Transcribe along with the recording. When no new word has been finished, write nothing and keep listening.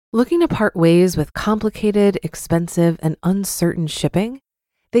Looking to part ways with complicated, expensive, and uncertain shipping?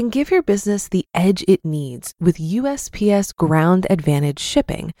 Then give your business the edge it needs with USPS Ground Advantage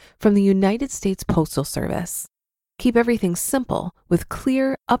shipping from the United States Postal Service. Keep everything simple with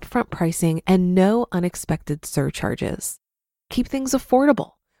clear, upfront pricing and no unexpected surcharges. Keep things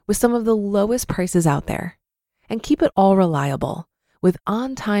affordable with some of the lowest prices out there. And keep it all reliable with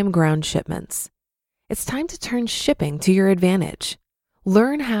on-time ground shipments. It's time to turn shipping to your advantage.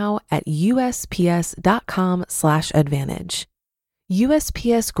 Learn how at USPS.com/advantage.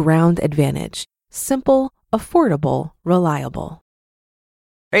 USPS Ground Advantage. Simple, affordable, reliable.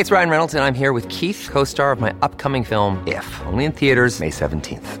 Hey, it's Ryan Reynolds, and I'm here with Keith, co-star of my upcoming film, If, only in theaters May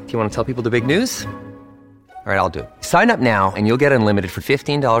 17th. Do you want to tell people the big news? All right, I'll do it. Sign up now and you'll get unlimited for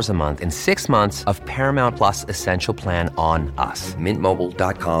 $15 a month and 6 months of Paramount Plus Essential Plan on us.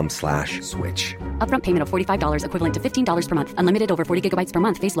 MintMobile.com/switch. Upfront payment of $45 equivalent to $15 per month. Unlimited over 40 gigabytes per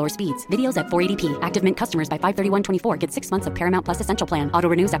month. Face lower speeds. Videos at 480p. Active Mint customers by 531.24 get 6 months of Paramount Plus Essential Plan. Auto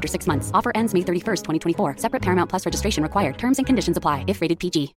renews after 6 months. Offer ends May 31st, 2024. Separate Paramount Plus registration required. Terms and conditions apply if rated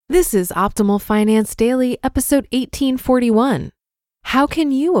PG. This is Optimal Finance Daily, episode 1841. How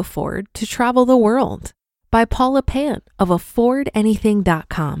can you afford to travel the world? By Paula Pant of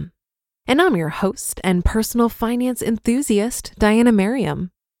AffordAnything.com. And I'm your host and personal finance enthusiast, Diana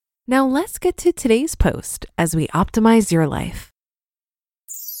Merriam. Now let's get to today's post as we optimize your life.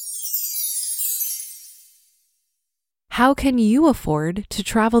 How can you afford to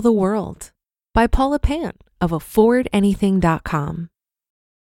travel the world? By Paula Pant of AffordAnything.com.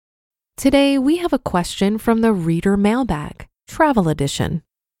 Today we have a question from the Reader Mailbag, Travel Edition.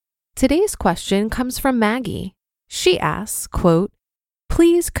 Today's question comes from Maggie. She asks, quote,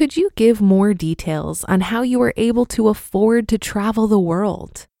 "Please, could you give more details on how you were able to afford to travel the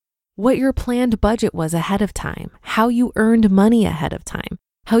world? What your planned budget was ahead of time, how you earned money ahead of time,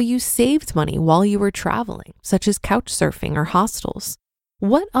 how you saved money while you were traveling, such as couch surfing or hostels.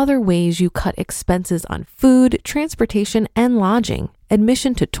 What other ways you cut expenses on food, transportation, and lodging,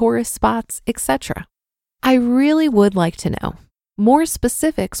 admission to tourist spots, etc. I really would like to know. More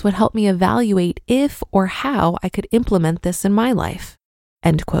specifics would help me evaluate if or how I could implement this in my life."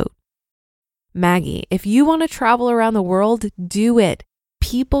 End quote. Maggie, if you want to travel around the world, do it.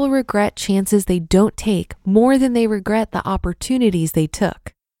 People regret chances they don't take more than they regret the opportunities they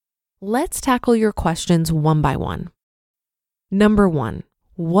took. Let's tackle your questions one by one. Number 1,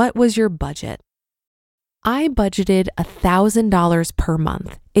 what was your budget? I budgeted $1,000 per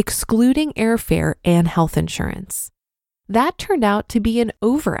month, excluding airfare and health insurance. That turned out to be an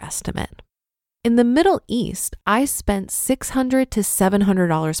overestimate. In the Middle East, I spent $600 to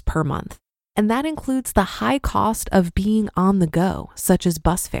 $700 per month, and that includes the high cost of being on the go, such as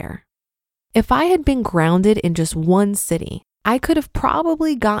bus fare. If I had been grounded in just one city, I could have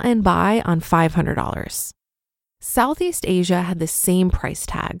probably gotten by on $500. Southeast Asia had the same price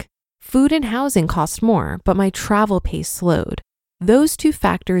tag. Food and housing cost more, but my travel pace slowed. Those two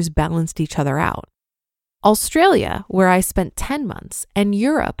factors balanced each other out. Australia, where I spent 10 months, and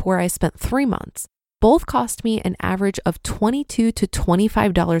Europe, where I spent 3 months, both cost me an average of $22 to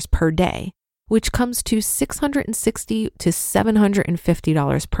 $25 per day, which comes to $660 to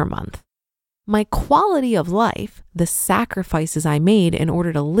 $750 per month. My quality of life, the sacrifices I made in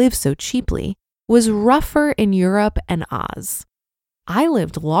order to live so cheaply, was rougher in Europe and Oz. I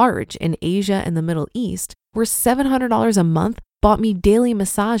lived large in Asia and the Middle East, where $700 a month bought me daily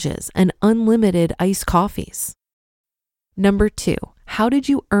massages and unlimited iced coffees. Number 2, how did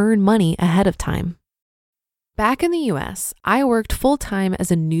you earn money ahead of time? Back in the US, I worked full-time as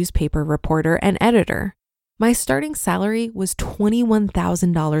a newspaper reporter and editor. My starting salary was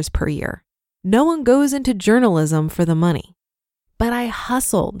 $21,000 per year. No one goes into journalism for the money. But I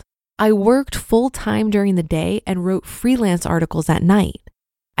hustled. I worked full-time during the day and wrote freelance articles at night.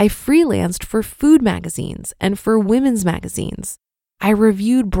 I freelanced for food magazines and for women's magazines. I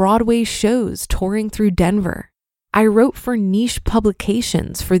reviewed Broadway shows touring through Denver. I wrote for niche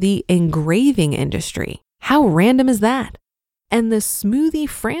publications for the engraving industry. How random is that? And the smoothie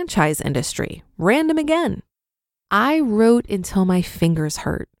franchise industry. Random again. I wrote until my fingers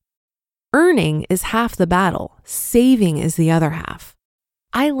hurt. Earning is half the battle. Saving is the other half.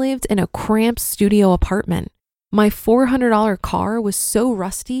 I lived in a cramped studio apartment. My $400 car was so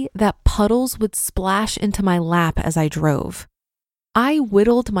rusty that puddles would splash into my lap as I drove. I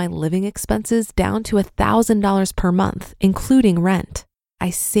whittled my living expenses down to $1,000 per month, including rent. I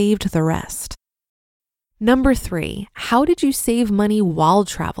saved the rest. Number 3, how did you save money while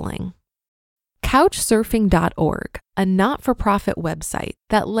traveling? Couchsurfing.org, a not-for-profit website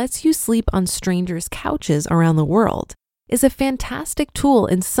that lets you sleep on strangers' couches around the world, is a fantastic tool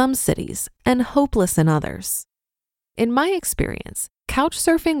in some cities and hopeless in others. In my experience,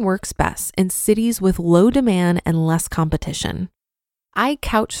 couchsurfing works best in cities with low demand and less competition. I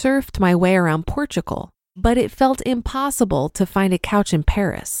couchsurfed my way around Portugal, but it felt impossible to find a couch in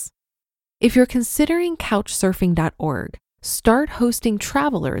Paris. If you're considering couchsurfing.org, start hosting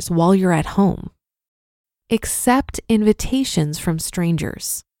travelers while you're at home. Accept invitations from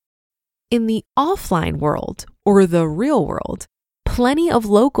strangers. In the offline world, or the real world, plenty of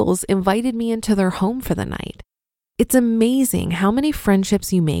locals invited me into their home for the night. It's amazing how many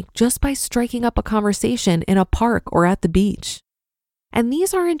friendships you make just by striking up a conversation in a park or at the beach. And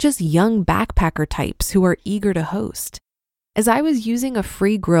these aren't just young backpacker types who are eager to host. As I was using a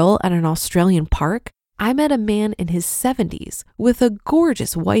free grill at an Australian park, I met a man in his 70s with a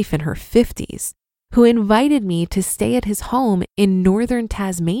gorgeous wife in her 50s who invited me to stay at his home in northern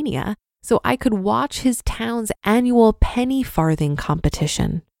Tasmania so I could watch his town's annual penny farthing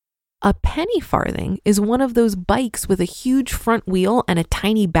competition. A penny farthing is one of those bikes with a huge front wheel and a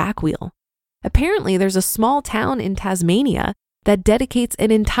tiny back wheel. Apparently, there's a small town in Tasmania that dedicates an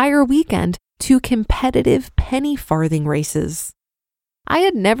entire weekend to competitive penny farthing races. I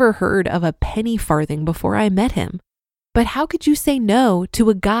had never heard of a penny farthing before I met him, but how could you say no to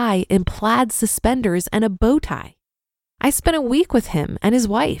a guy in plaid suspenders and a bow tie? I spent a week with him and his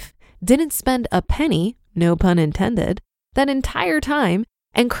wife, didn't spend a penny, no pun intended, that entire time,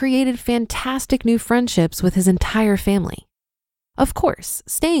 and created fantastic new friendships with his entire family. Of course,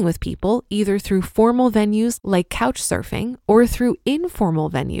 staying with people either through formal venues like couchsurfing or through informal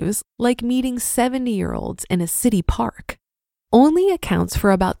venues like meeting 70-year-olds in a city park only accounts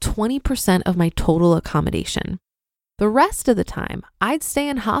for about 20% of my total accommodation. The rest of the time, I'd stay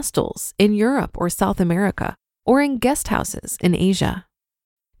in hostels in Europe or South America or in guest houses in Asia.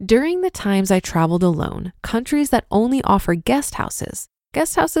 During the times I traveled alone, countries that only offer guest houses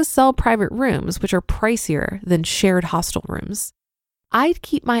sell private rooms, which are pricier than shared hostel rooms. I'd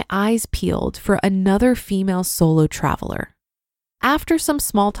keep my eyes peeled for another female solo traveler. After some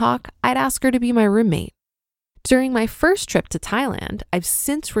small talk, I'd ask her to be my roommate. During my first trip to Thailand, I've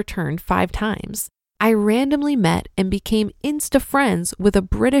since returned 5 times. I randomly met and became insta friends with a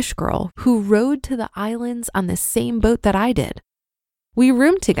British girl who rowed to the islands on the same boat that I did. We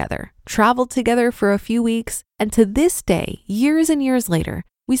roomed together, traveled together for a few weeks, and to this day, years and years later,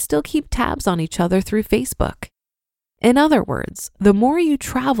 we still keep tabs on each other through Facebook. In other words, the more you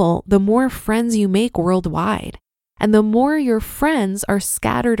travel, the more friends you make worldwide. And the more your friends are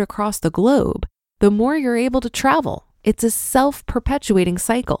scattered across the globe, the more you're able to travel. It's a self-perpetuating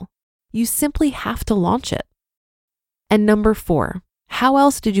cycle. You simply have to launch it. And number 4, how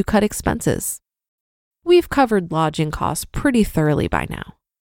else did you cut expenses? We've covered lodging costs pretty thoroughly by now.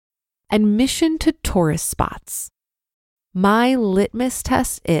 Admission to tourist spots. My litmus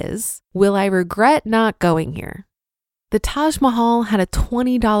test is, will I regret not going here? The Taj Mahal had a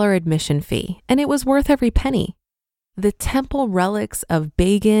 $20 admission fee, and it was worth every penny. The temple relics of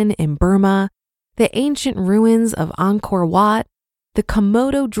Bagan in Burma, the ancient ruins of Angkor Wat, the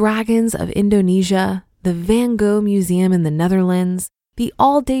Komodo dragons of Indonesia, the Van Gogh Museum in the Netherlands, the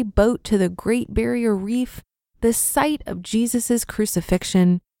all-day boat to the Great Barrier Reef, the site of Jesus'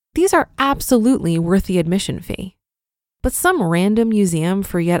 crucifixion, these are absolutely worth the admission fee. But some random museum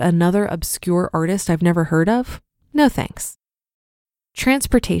for yet another obscure artist I've never heard of? No thanks.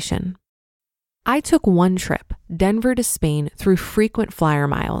 Transportation. I took one trip, Denver to Spain, through frequent flyer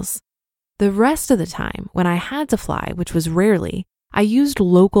miles. The rest of the time, when I had to fly, which was rarely, I used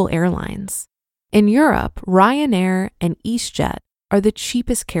local airlines. In Europe, Ryanair and EasyJet are the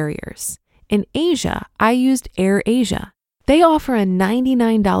cheapest carriers. In Asia, I used AirAsia. They offer a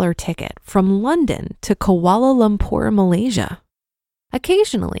 $99 ticket from London to Kuala Lumpur, Malaysia.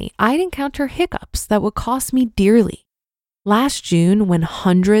 Occasionally, I'd encounter hiccups that would cost me dearly. Last June, when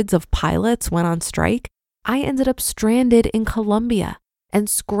hundreds of pilots went on strike, I ended up stranded in Colombia and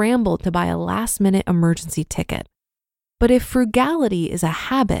scrambled to buy a last-minute emergency ticket. But if frugality is a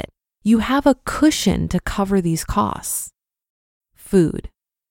habit, you have a cushion to cover these costs. Food.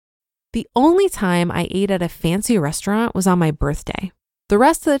 The only time I ate at a fancy restaurant was on my birthday. The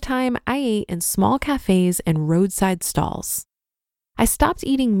rest of the time, I ate in small cafes and roadside stalls. I stopped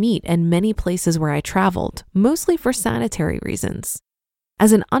eating meat in many places where I traveled, mostly for sanitary reasons.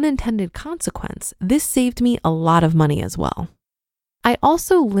 As an unintended consequence, this saved me a lot of money as well. I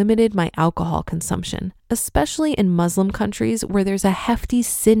also limited my alcohol consumption, especially in Muslim countries where there's a hefty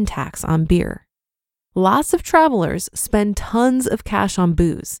sin tax on beer. Lots of travelers spend tons of cash on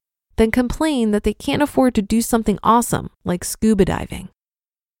booze, then complain that they can't afford to do something awesome like scuba diving.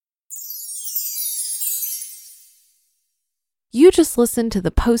 You just listened to the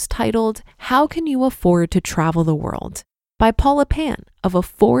post titled, How Can You Afford to Travel the World? By Paula Pan of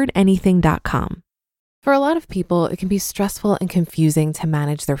affordanything.com. For a lot of people, it can be stressful and confusing to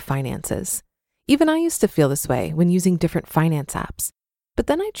manage their finances. Even I used to feel this way when using different finance apps. But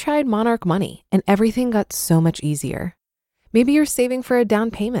then I tried Monarch Money and everything got so much easier. Maybe you're saving for a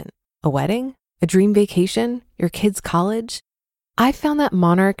down payment, a wedding, a dream vacation, your kids' college. I found that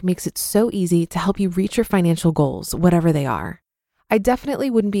Monarch makes it so easy to help you reach your financial goals, whatever they are. I definitely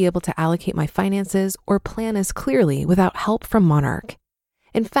wouldn't be able to allocate my finances or plan as clearly without help from Monarch.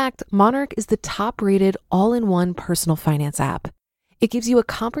 In fact, Monarch is the top-rated all-in-one personal finance app. It gives you a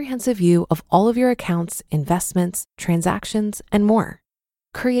comprehensive view of all of your accounts, investments, transactions, and more.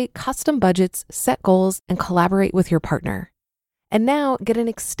 Create custom budgets, set goals, and collaborate with your partner. And now get an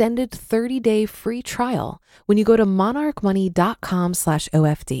extended 30-day free trial when you go to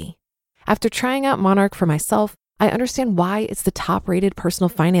monarchmoney.com/OFD. After trying out Monarch for myself, I understand why it's the top-rated personal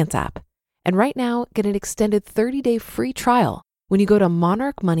finance app. And right now, get an extended 30-day free trial when you go to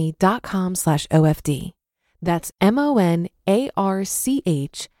monarchmoney.com/OFD. That's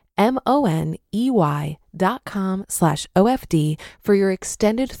monarchmoney.com/OFD for your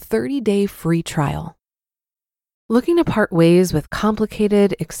extended 30-day free trial. Looking to part ways with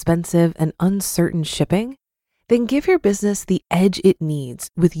complicated, expensive, and uncertain shipping? Then give your business the edge it needs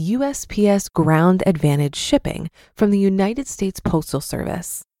with USPS Ground Advantage shipping from the United States Postal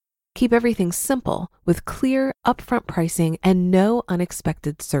Service. Keep everything simple with clear, upfront pricing and no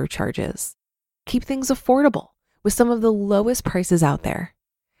unexpected surcharges. Keep things affordable with some of the lowest prices out there.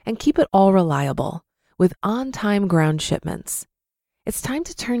 And keep it all reliable with on-time ground shipments. It's time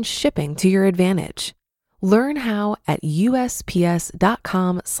to turn shipping to your advantage. Learn how at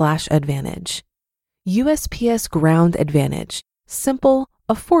USPS.com/advantage. USPS Ground Advantage. Simple,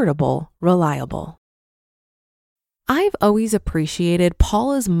 affordable, reliable. I've always appreciated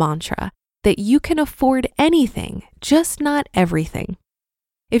Paula's mantra that you can afford anything, just not everything.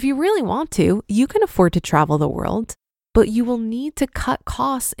 If you really want to, you can afford to travel the world, but you will need to cut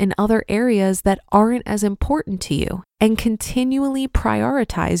costs in other areas that aren't as important to you and continually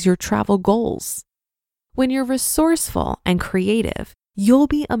prioritize your travel goals. When you're resourceful and creative, you'll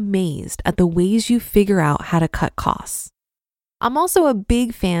be amazed at the ways you figure out how to cut costs. I'm also a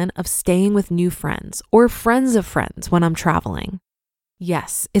big fan of staying with new friends or friends of friends when I'm traveling.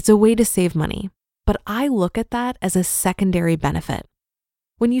 Yes, it's a way to save money, but I look at that as a secondary benefit.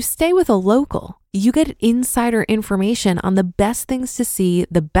 When you stay with a local, you get insider information on the best things to see,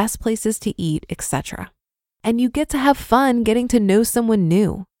 the best places to eat, etc. And you get to have fun getting to know someone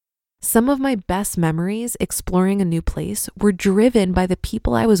new. Some of my best memories exploring a new place were driven by the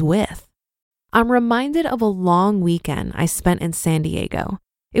people I was with. I'm reminded of a long weekend I spent in San Diego.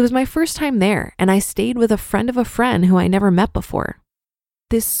 It was my first time there, and I stayed with a friend of a friend who I never met before.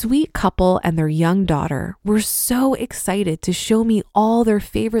 This sweet couple and their young daughter were so excited to show me all their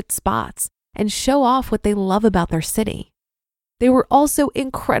favorite spots and show off what they love about their city. They were also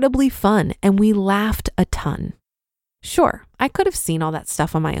incredibly fun, and we laughed a ton. Sure, I could have seen all that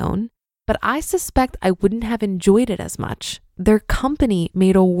stuff on my own, but I suspect I wouldn't have enjoyed it as much. Their company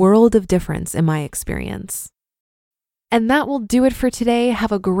made a world of difference in my experience. And that will do it for today.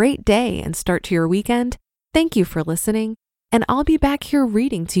 Have a great day and start to your weekend. Thank you for listening, and I'll be back here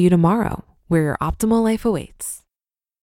reading to you tomorrow, where your optimal life awaits.